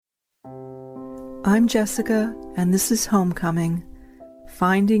I'm Jessica, and this is Homecoming,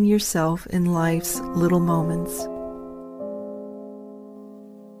 finding yourself in life's little moments.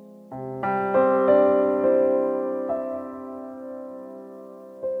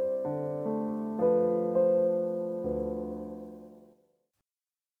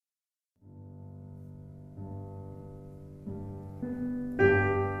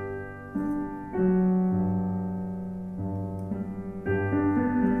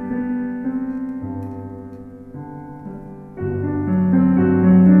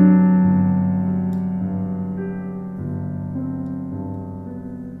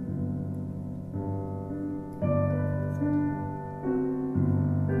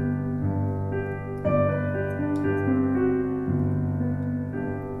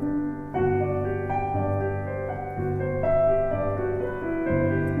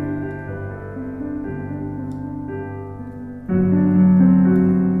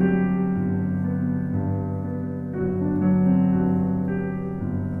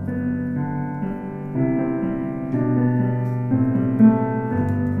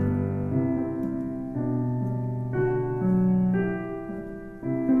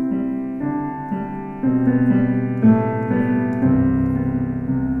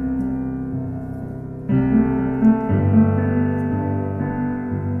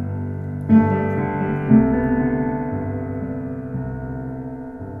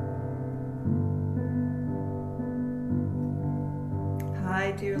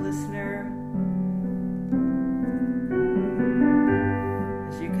 Hi, dear listener.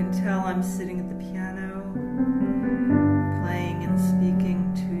 As you can tell, I'm sitting at the piano, playing and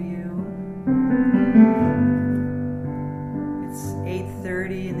speaking to you. It's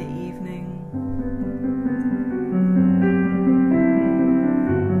 8:30 in the evening.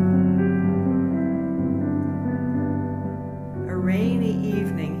 A rainy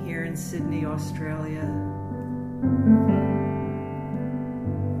evening here in Sydney, Australia.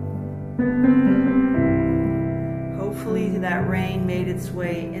 Hopefully that rain made its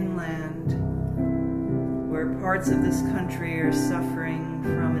way inland, where parts of this country are suffering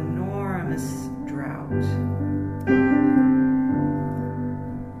from enormous drought.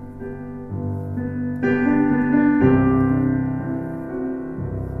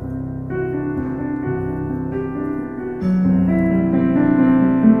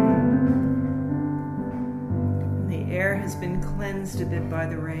 And the air has been cleansed a bit by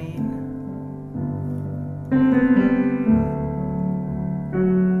the rain.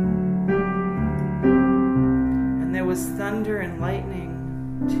 And there was thunder and lightning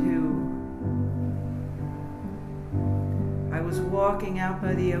too. I was walking out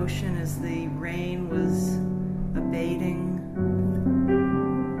by the ocean as the rain was abating.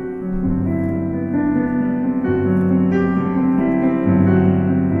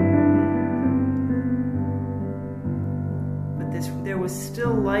 But there was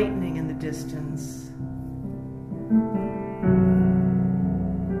still lightning in the distance.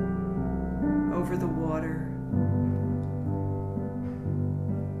 Over the water.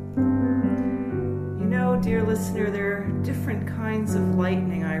 You know, dear listener, there are different kinds of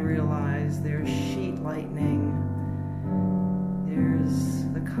lightning, I realize. There's sheet lightning. There's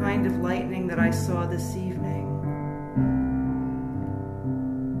the kind of lightning that I saw this evening.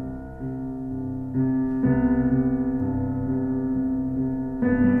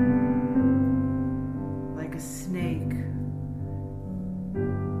 Like a snake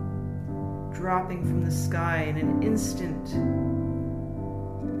dropping from the sky in an instant.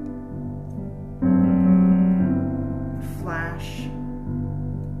 A flash.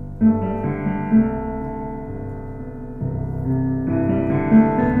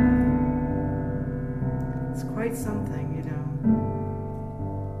 It's quite something, you know.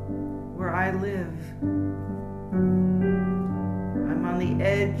 Where I live, I'm on the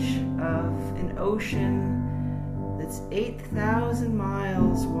edge of an ocean that's 8,000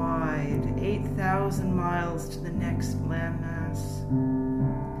 miles wide, 8,000 miles to the next landmass.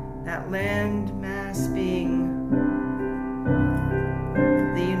 That landmass being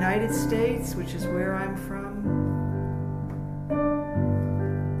the United States, which is where I'm from.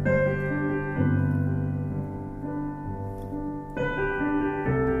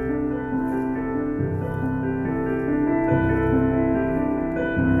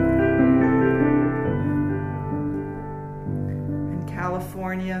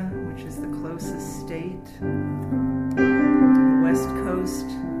 California, which is the closest state, the West Coast.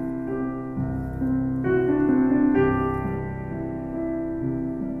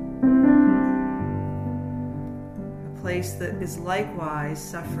 A place that is likewise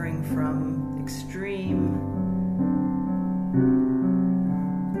suffering from extreme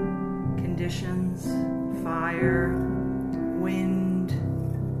conditions, fire, wind.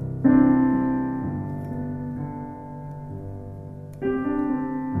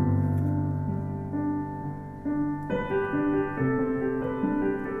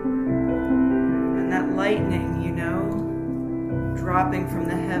 And that lightning, you know, dropping from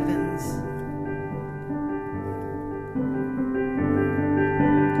the heavens.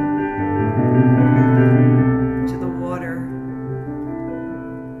 To the water,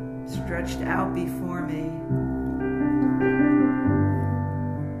 stretched out before me.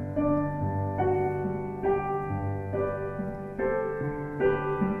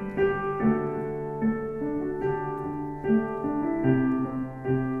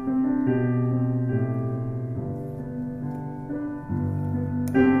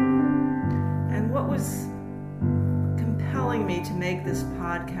 And what was compelling me to make this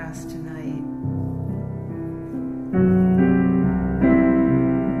podcast tonight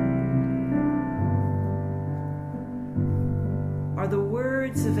are the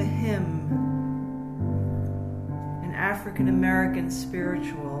words of a hymn, an African American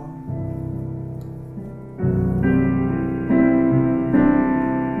spiritual.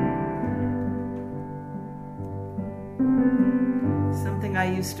 Something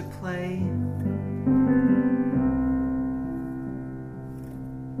I used to play.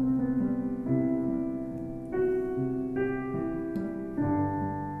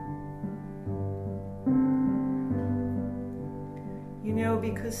 You know,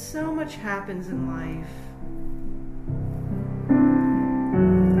 because so much happens in life.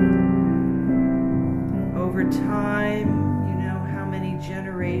 Over time, you know how many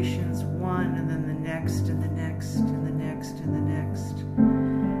generations, one and then the next and the next and the next and the next.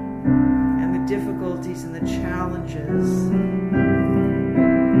 And the difficulties and the challenges.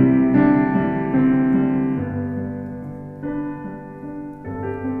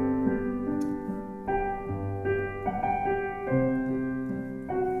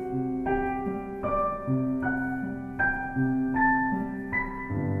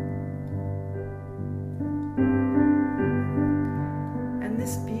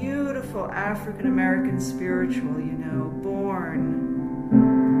 This beautiful African American spiritual, you know, born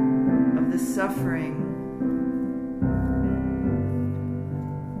of the suffering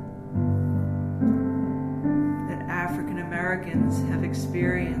that African Americans have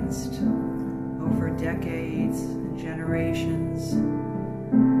experienced over decades and generations.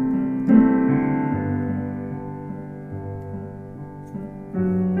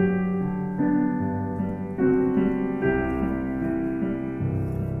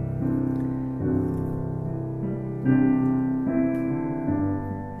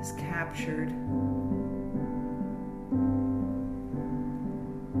 Is captured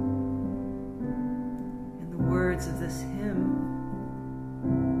in the words of this hymn.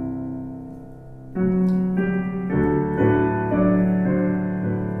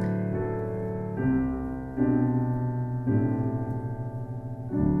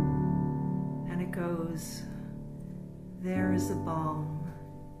 And it goes, there is a balm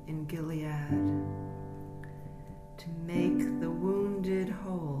in Gilead to make the wounded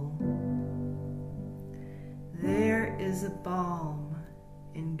whole. There is a balm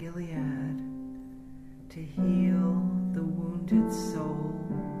in Gilead to heal the wounded soul.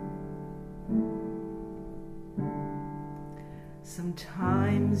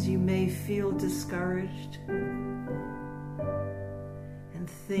 Sometimes you may feel discouraged and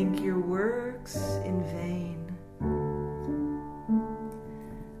think your work's in vain.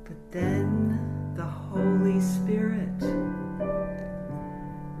 But then the Holy Spirit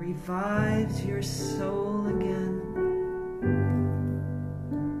revives your soul again.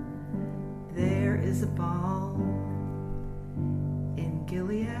 There is a balm in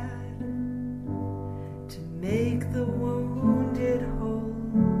Gilead to make the wounded whole.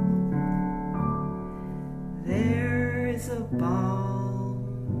 There is a balm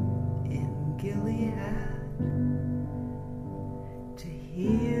in Gilead to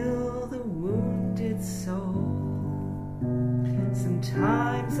heal the wounded soul.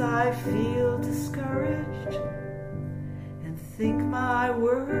 Sometimes I feel discouraged and think my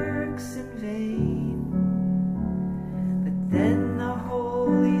work's in vain. But then the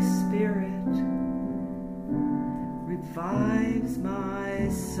Holy Spirit revives my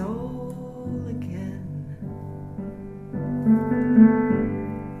soul again.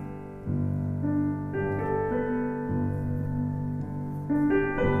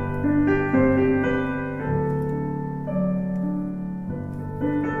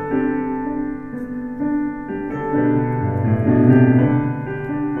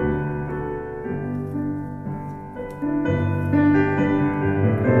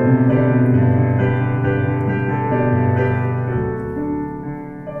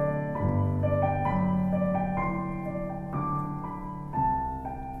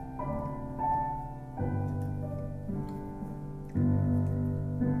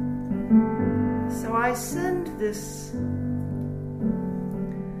 I send this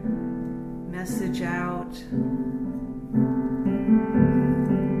message out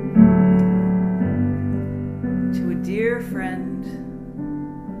to a dear friend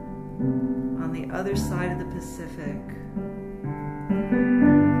on the other side of the Pacific.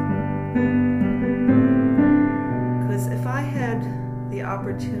 Because if I had the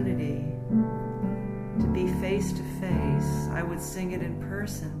opportunity to be face to face, I would sing it in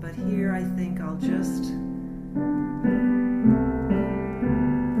person, but here I think I'll just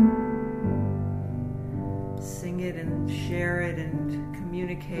sing it and share it and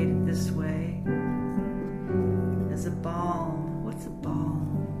communicate it this way as a balm. What's a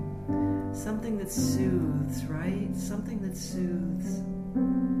balm? Something that soothes, right? Something that soothes.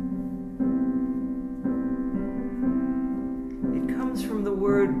 It comes from the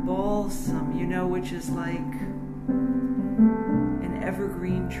word balsam, you know, which is like an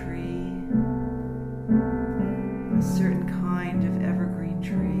evergreen tree, a certain kind of evergreen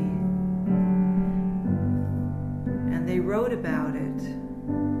tree. And they wrote about it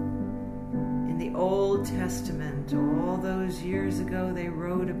in the Old Testament. All those years ago, they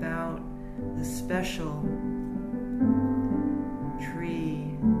wrote about the special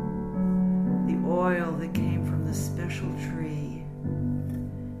tree, the oil that came from the special tree,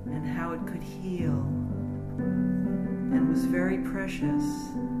 and how it could heal and was very precious.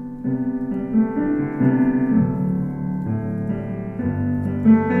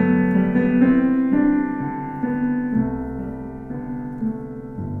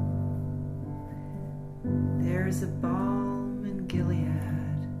 There's a balm in Gilead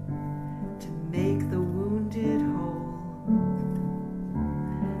to make the wounded whole.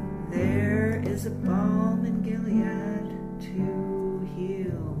 There is a balm in Gilead to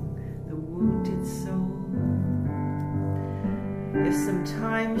heal the wounded soul. If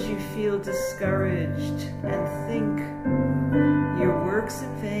sometimes you feel discouraged and think your work's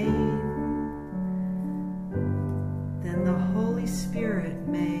in vain, then the Holy Spirit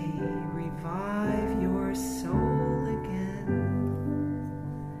may revive your soul again.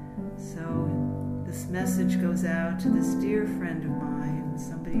 So this message goes out to this dear friend of mine,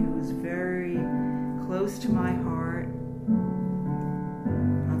 somebody who is very close to my heart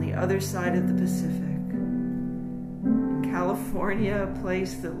on the other side of the Pacific. In California, a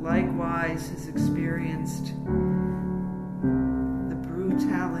place that likewise has experienced the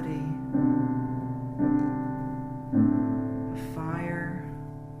brutality of fire,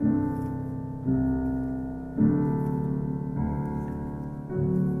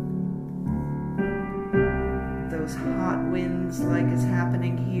 those hot winds like is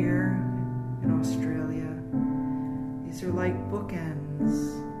happening here in Australia. These are like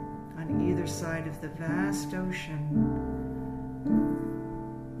bookends on either side of the vast ocean.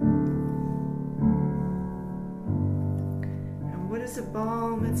 And what is a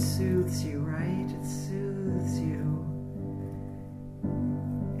balm? It soothes you, right? It soothes you.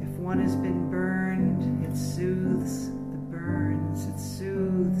 If one has been burned, it soothes the burns. It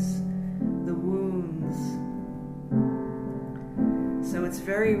soothes the wounds. So it's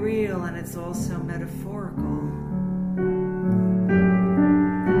very real, and it's also metaphorical.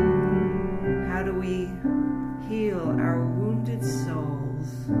 How do we heal our wounded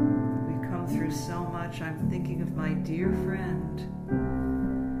souls? We've come through so much. I'm thinking of my dear friend.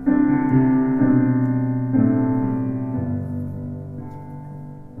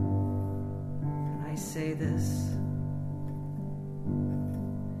 And I say this: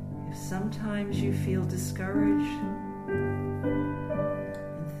 if sometimes you feel discouraged,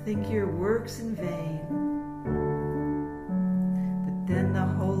 think your work's in vain, but then the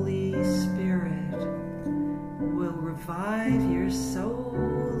Holy Spirit will revive your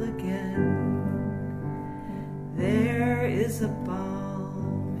soul again. There is a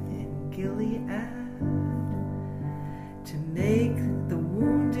balm in Gilead to make the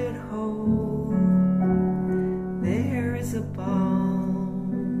wounded whole. There is a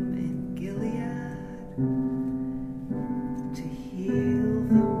balm in Gilead to heal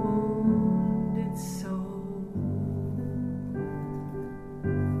the wounded soul.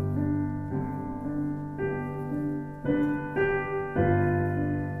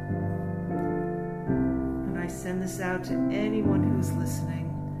 And I send this out to anyone who's listening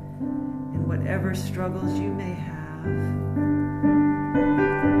in whatever struggles you may have.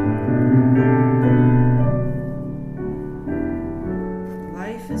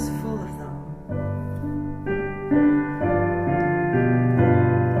 Life is full of them.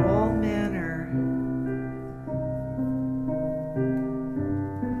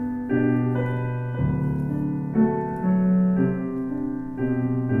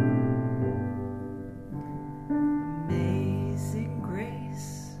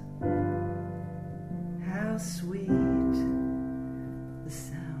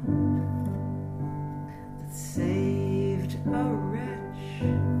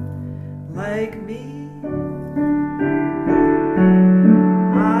 like me.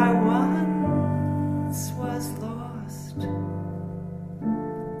 I once was lost,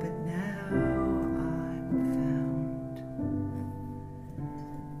 but now I'm found.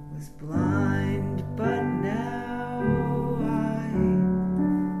 Was blind, but now I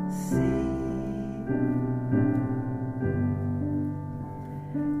see.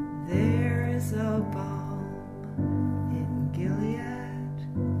 There is a balm in Gilead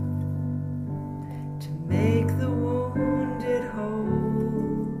to make the wounded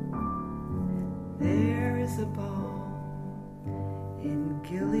whole. There is a balm in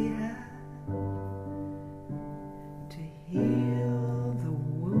Gilead